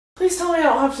Please tell me I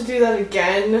don't have to do that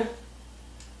again.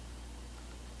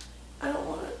 I don't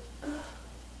want it.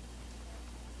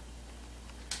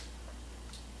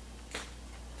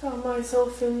 Found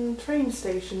myself in the train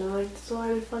station and I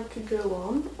decided if I could go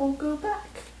on or go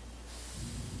back.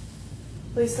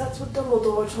 At least that's what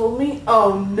Dumbledore told me.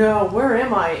 Oh no, where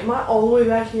am I? Am I all the way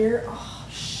back here? Oh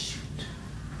shoot.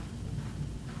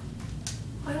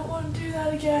 I don't want to do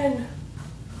that again.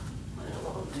 I don't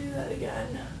want to do that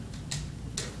again.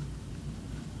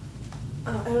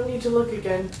 I don't need to look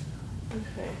again.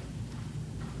 Okay.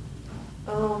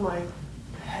 Oh my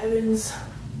heavens.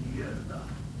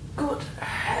 Good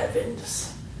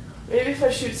heavens. Maybe if I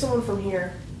shoot someone from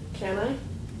here. Can I?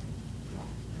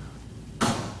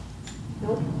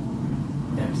 Nope.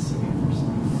 You have to see me first.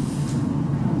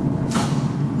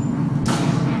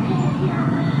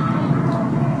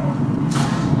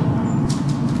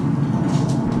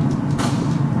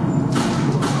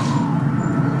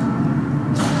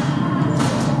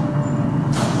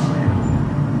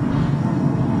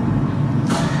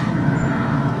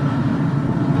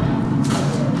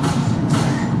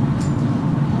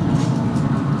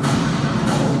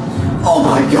 Oh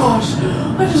my gosh!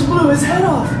 I just blew his head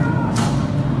off!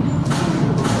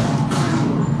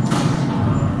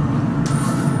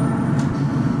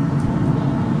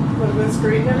 Would have been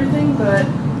great and everything, but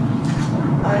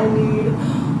I need...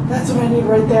 That's what I need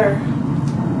right there.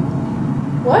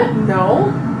 What?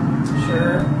 No?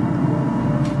 Sure.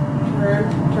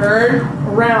 Turn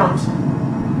around.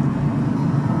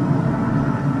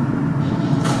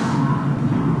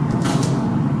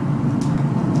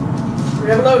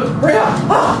 Hurry up and load! Hurry up!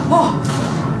 Ah! Oh!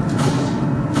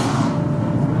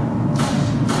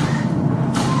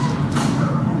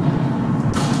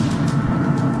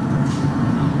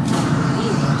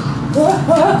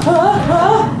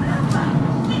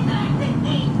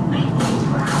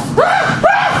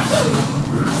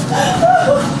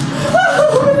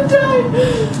 I'm gonna die!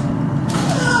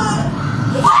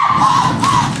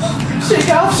 Shake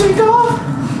off! Shake off!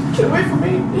 Get away from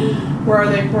me! Where are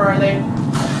they? Where are they?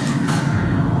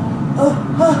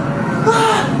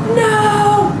 No!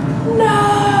 No!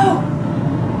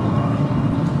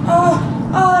 Oh,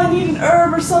 I need an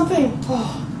herb or something.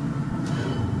 Oh.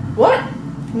 What?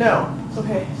 No.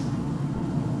 Okay.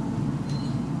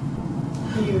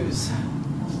 Use.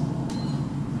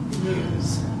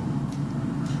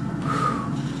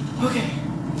 Okay.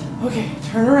 Okay.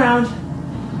 Turn around.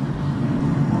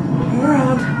 Turn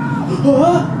around.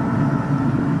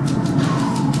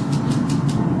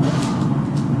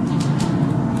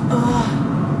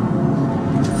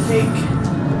 Fake.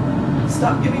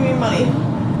 Stop giving me money.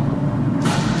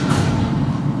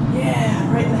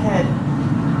 Yeah, right in the head.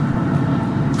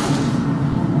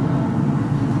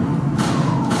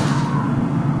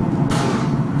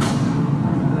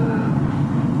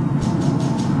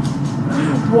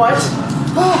 What?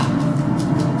 Ah!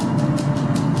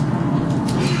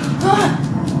 Ah!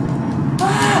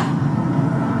 Ah!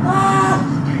 Ah!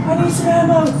 I need some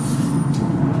ammo!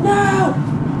 No!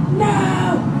 No!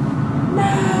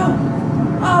 No!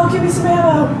 Oh, give me some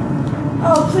ammo!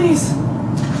 Oh, please!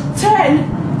 10!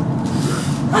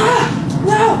 Ah!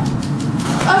 No!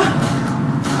 Ah!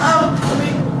 Oh,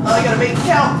 I gotta make it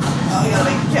count! Oh, I gotta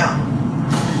make it count!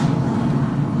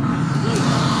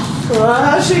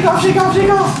 Shake off, shake off, shake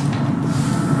off!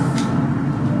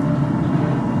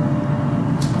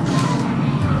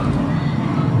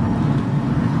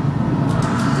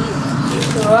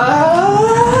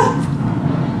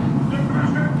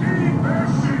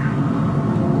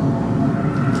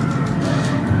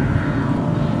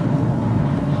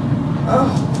 Oh,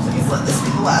 please let this be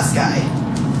the last guy.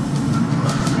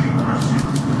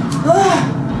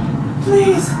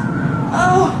 Please!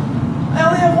 Oh, I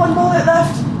only have one bullet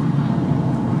left.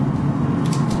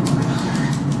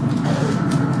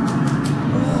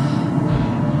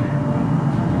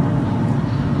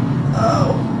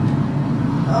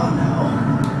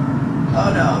 Oh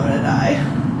no, I'm gonna die.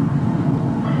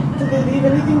 Did they leave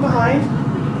anything behind?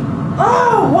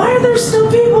 Oh, why are there still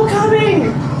people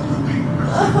coming?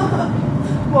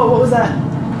 Whoa, what was that?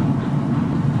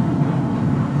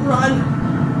 Run,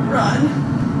 run,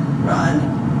 run,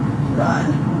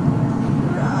 run,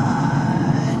 run.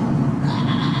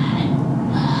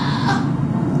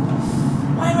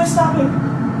 Why am I stopping?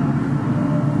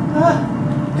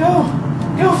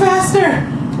 Go faster!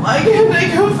 Why can't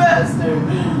I go faster?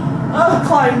 Oh,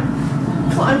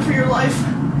 climb for your life.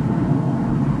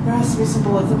 There has to be some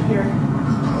bullets up here.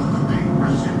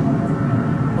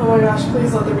 Oh my gosh,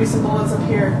 please let there be some bullets up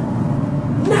here.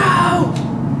 No!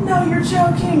 No, you're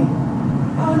joking!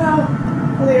 Oh no.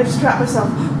 I think I just trapped myself.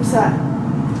 What's that?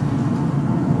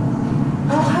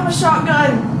 a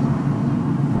shotgun.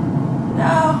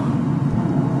 No.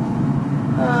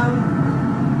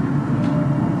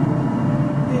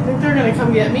 Do you think they're gonna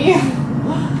come get me?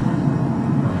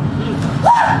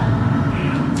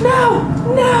 No!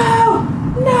 No!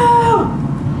 No!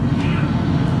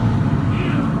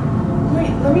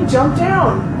 Wait, let me jump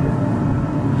down.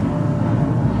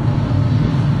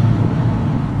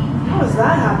 How is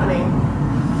that happening?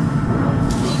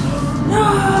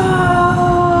 No!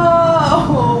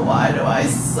 Why do I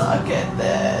suck at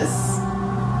this?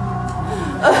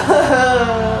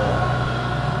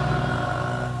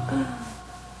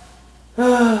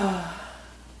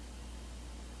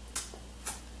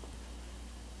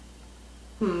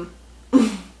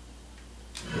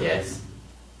 Yes.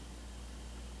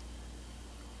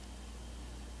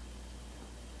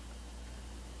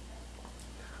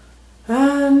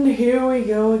 And here we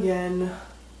go again.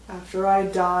 After I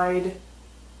died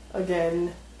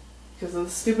again because of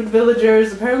the stupid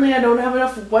villagers. Apparently I don't have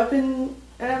enough weapon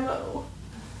ammo.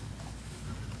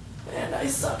 And I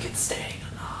suck at staying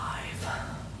alive.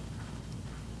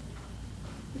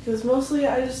 Because mostly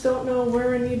I just don't know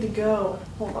where I need to go.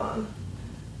 Hold on.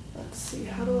 Let's see,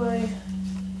 how do I...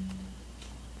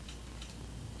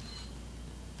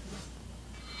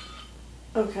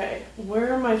 Okay,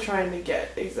 where am I trying to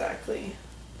get exactly?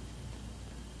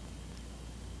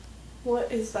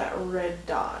 What is that red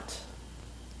dot?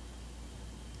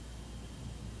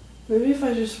 Maybe if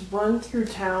I just run through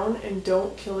town and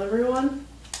don't kill everyone?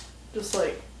 Just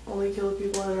like, only kill the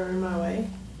people that are in my way?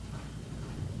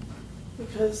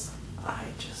 Because I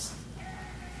just...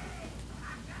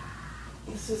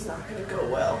 This is not gonna go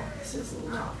well. This is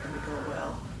not gonna go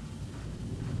well.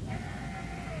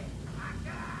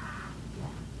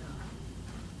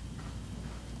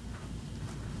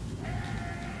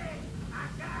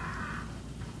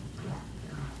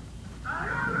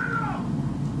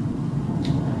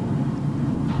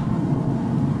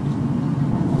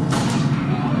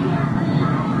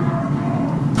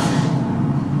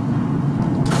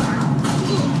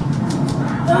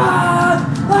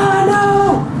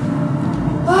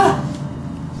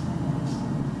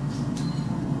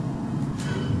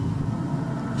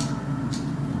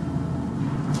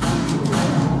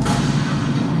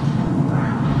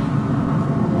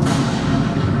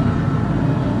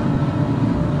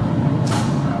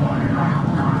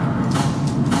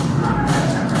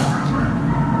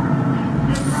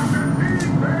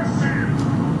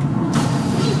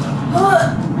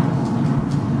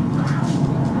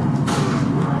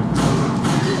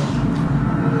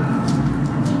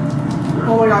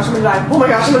 I'm gonna die. Oh my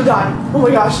gosh, I'm gonna die. Oh my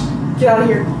gosh. Get out of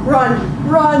here. Run!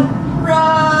 Run!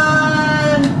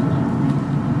 Run!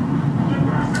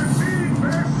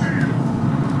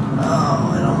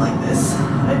 Oh, I don't like this.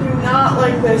 I do not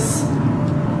like this.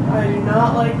 I do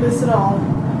not like this at all.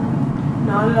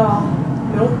 Not at all.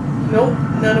 Nope. Nope.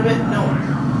 None of it. No.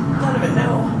 None of it.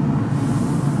 No.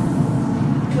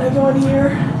 Can I go in here?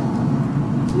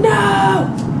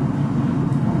 No!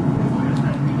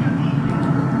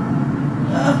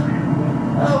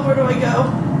 Oh, where do I go?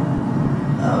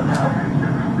 Oh no.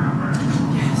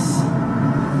 Yes.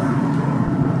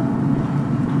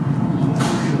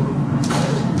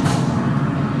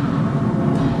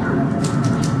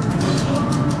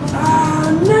 Oh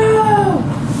no!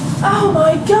 Oh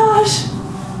my gosh!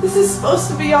 This is supposed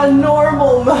to be on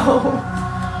normal mode.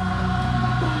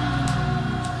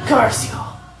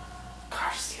 Garcio!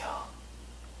 Garcio!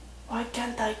 Why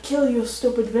can't I kill you,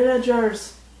 stupid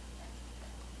villagers?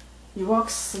 You walk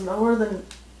slower than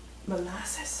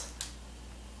molasses.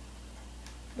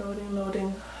 Loading,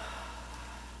 loading.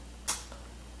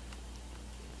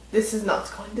 This is not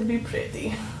going to be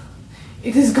pretty.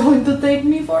 It is going to take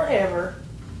me forever.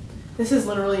 This is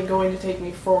literally going to take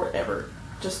me forever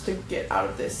just to get out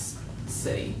of this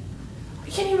city. I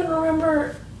can't even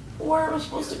remember where I was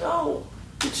supposed to go.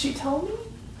 Did she tell me?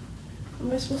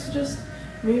 Am I supposed to just...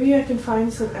 Maybe I can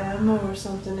find some ammo or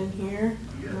something in here.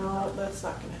 No, that's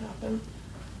not gonna happen.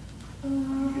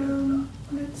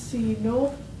 Let's see.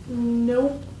 Nope.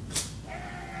 Nope.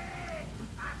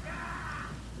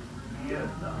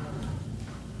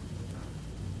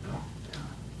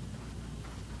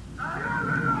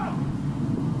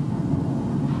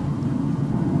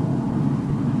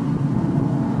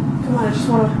 Come on, I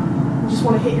just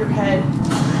wanna hit your head.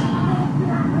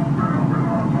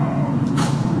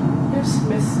 Oops,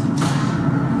 missed.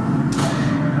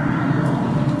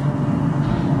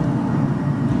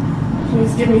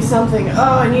 Please give me something.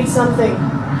 Oh, I need something.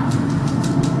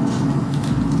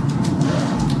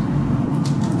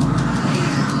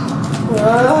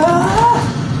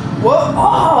 Whoa!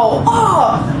 Oh!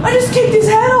 Oh! I just kicked his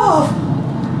head off!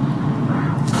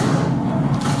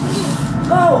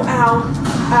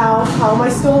 Ow. How am I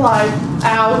still alive?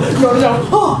 Ow. No, no, no.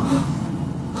 Oh.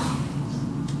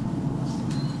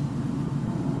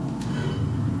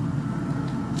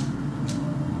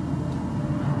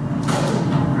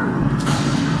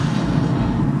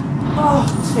 Oh,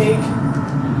 take.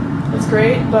 That's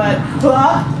great, but...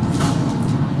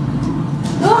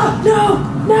 no!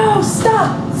 No!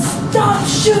 Stop! Stop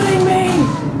shooting me!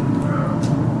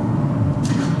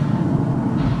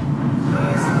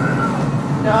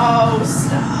 No,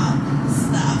 stop.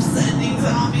 Stop sending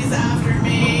zombies after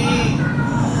me.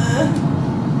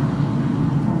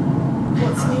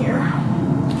 What's here?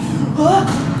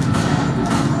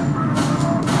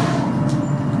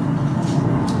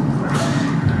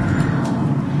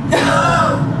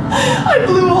 I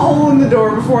blew a hole in the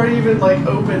door before I even, like,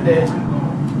 opened it.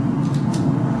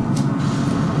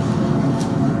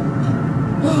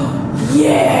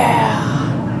 Yeah!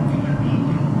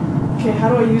 Okay, how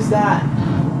do I use that?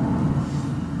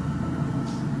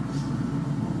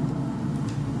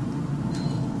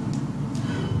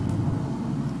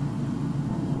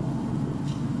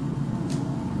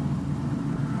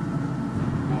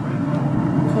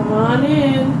 Come on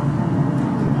in.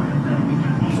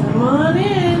 Come on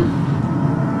in.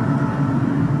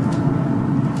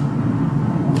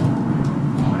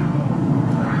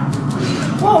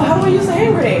 Whoa, how do I use the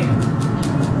hand grenade?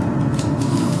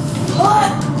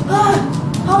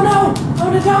 Oh no!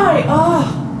 I'm gonna die!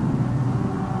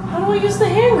 How do I use the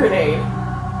hand grenade?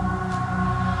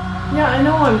 Yeah, I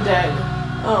know I'm dead.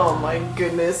 Oh my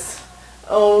goodness.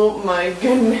 Oh my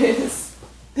goodness.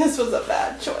 This was a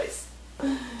bad choice.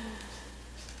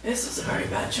 This was a very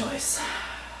bad choice.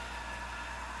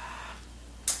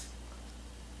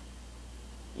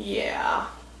 Yeah.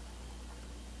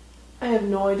 I have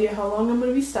no idea how long I'm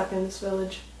gonna be stuck in this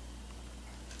village.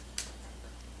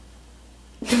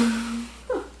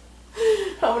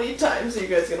 How many times are you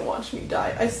guys gonna watch me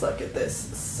die? I suck at this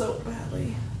so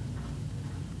badly.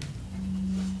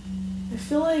 I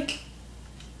feel like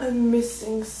I'm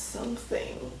missing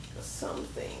something.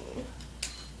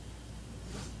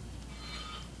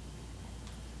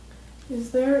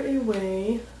 Is there a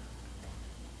way?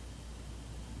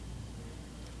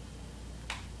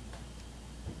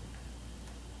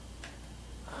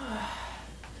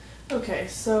 Okay,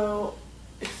 so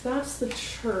if that's the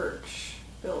church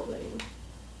building,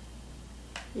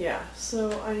 yeah,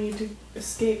 so I need to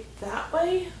escape that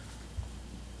way?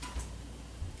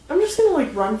 I'm just gonna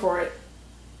like run for it.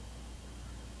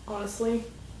 Honestly,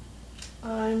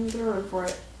 I'm gonna run for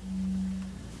it.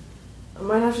 I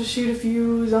might have to shoot a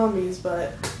few zombies,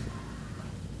 but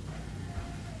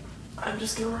I'm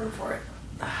just gonna run for it.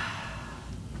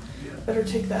 Better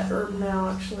take that herb now,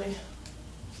 actually.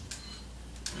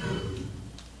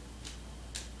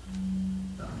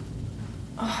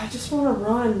 Oh, I just want to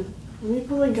run. Let me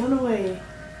put my gun away.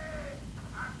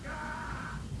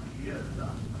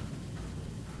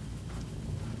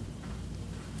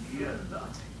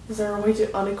 Is there a way to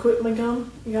unequip my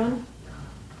gun?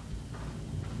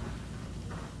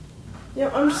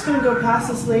 Yep, I'm just gonna go past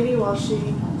this lady while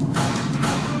she...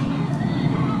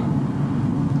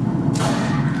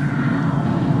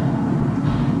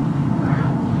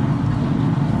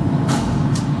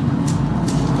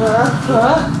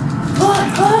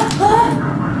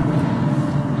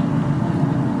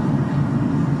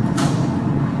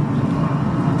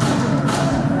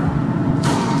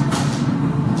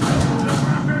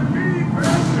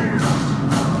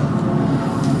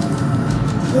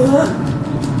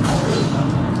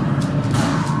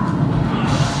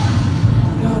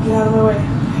 Get out of my way.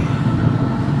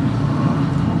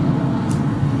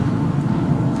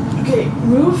 Okay,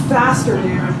 move faster,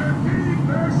 dude.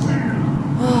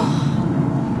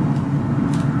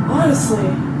 Honestly.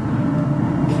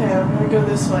 Okay, I'm gonna go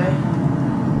this way.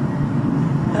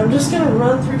 I'm just gonna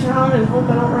run through town and hope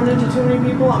I don't run into too many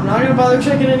people. I'm not gonna bother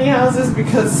checking any houses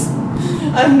because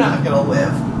I'm not gonna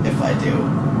live if I do.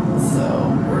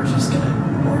 So we're just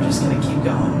gonna keep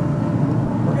going.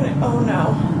 We're gonna, oh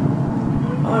no.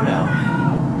 Oh no.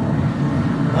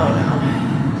 Oh no.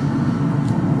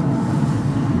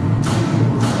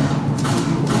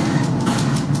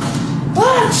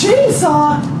 Ah,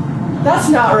 chainsaw! That's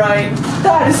not right.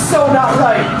 That is so not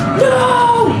right.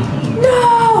 No!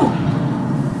 No!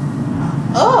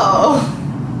 Oh!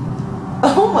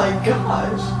 Oh my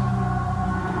gosh.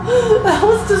 That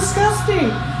was disgusting.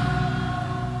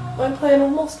 My plan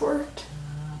almost worked.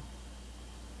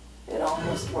 It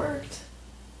almost worked.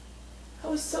 I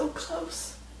was so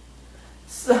close.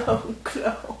 So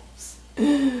close.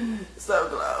 So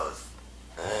close.